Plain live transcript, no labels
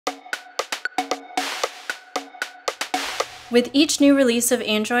With each new release of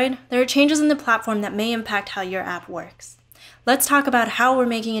Android, there are changes in the platform that may impact how your app works. Let's talk about how we're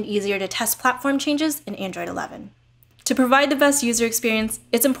making it easier to test platform changes in Android 11. To provide the best user experience,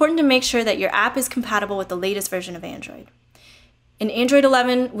 it's important to make sure that your app is compatible with the latest version of Android. In Android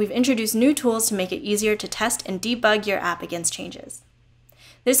 11, we've introduced new tools to make it easier to test and debug your app against changes.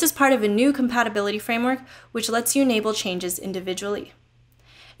 This is part of a new compatibility framework, which lets you enable changes individually.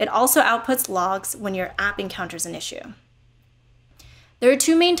 It also outputs logs when your app encounters an issue. There are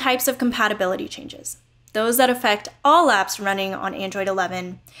two main types of compatibility changes: those that affect all apps running on Android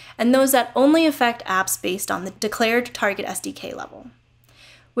 11, and those that only affect apps based on the declared target SDK level.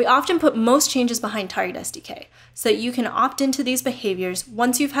 We often put most changes behind target SDK, so that you can opt into these behaviors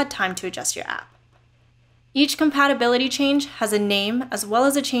once you've had time to adjust your app. Each compatibility change has a name as well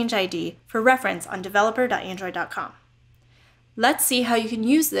as a change ID for reference on developer.android.com. Let's see how you can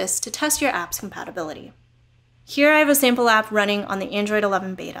use this to test your app's compatibility. Here I have a sample app running on the Android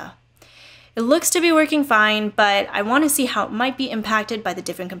 11 beta. It looks to be working fine, but I want to see how it might be impacted by the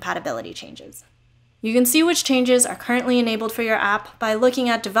different compatibility changes. You can see which changes are currently enabled for your app by looking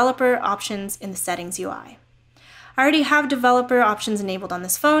at developer options in the settings UI. I already have developer options enabled on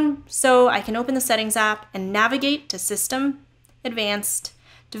this phone, so I can open the settings app and navigate to System, Advanced,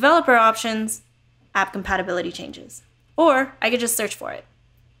 Developer Options, App Compatibility Changes. Or I could just search for it.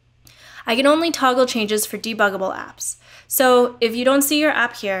 I can only toggle changes for debuggable apps, so if you don't see your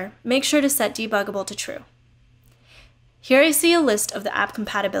app here, make sure to set debuggable to true. Here I see a list of the app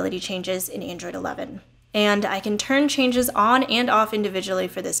compatibility changes in Android 11, and I can turn changes on and off individually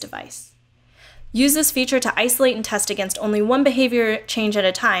for this device. Use this feature to isolate and test against only one behavior change at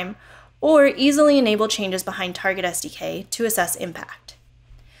a time, or easily enable changes behind Target SDK to assess impact.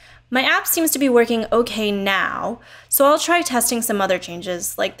 My app seems to be working okay now, so I'll try testing some other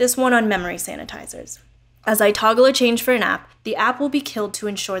changes, like this one on memory sanitizers. As I toggle a change for an app, the app will be killed to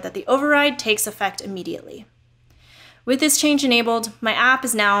ensure that the override takes effect immediately. With this change enabled, my app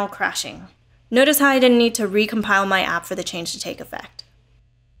is now crashing. Notice how I didn't need to recompile my app for the change to take effect.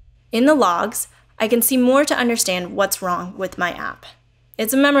 In the logs, I can see more to understand what's wrong with my app.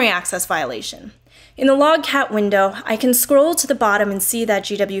 It's a memory access violation. In the logcat window, I can scroll to the bottom and see that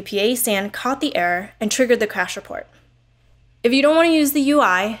GWPA SAN caught the error and triggered the crash report. If you don't want to use the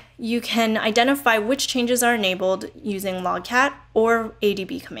UI, you can identify which changes are enabled using logcat or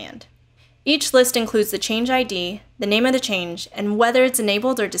ADB command. Each list includes the change ID, the name of the change, and whether it's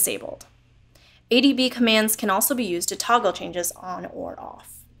enabled or disabled. ADB commands can also be used to toggle changes on or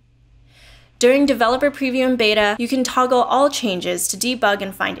off. During developer preview and beta, you can toggle all changes to debug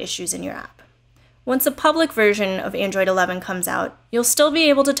and find issues in your app. Once a public version of Android 11 comes out, you'll still be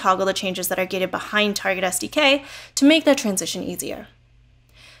able to toggle the changes that are gated behind Target SDK to make that transition easier.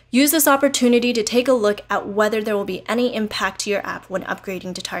 Use this opportunity to take a look at whether there will be any impact to your app when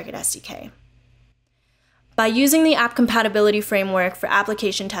upgrading to Target SDK. By using the app compatibility framework for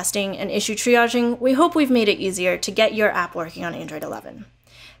application testing and issue triaging, we hope we've made it easier to get your app working on Android 11.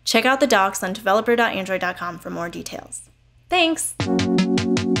 Check out the docs on developer.android.com for more details. Thanks!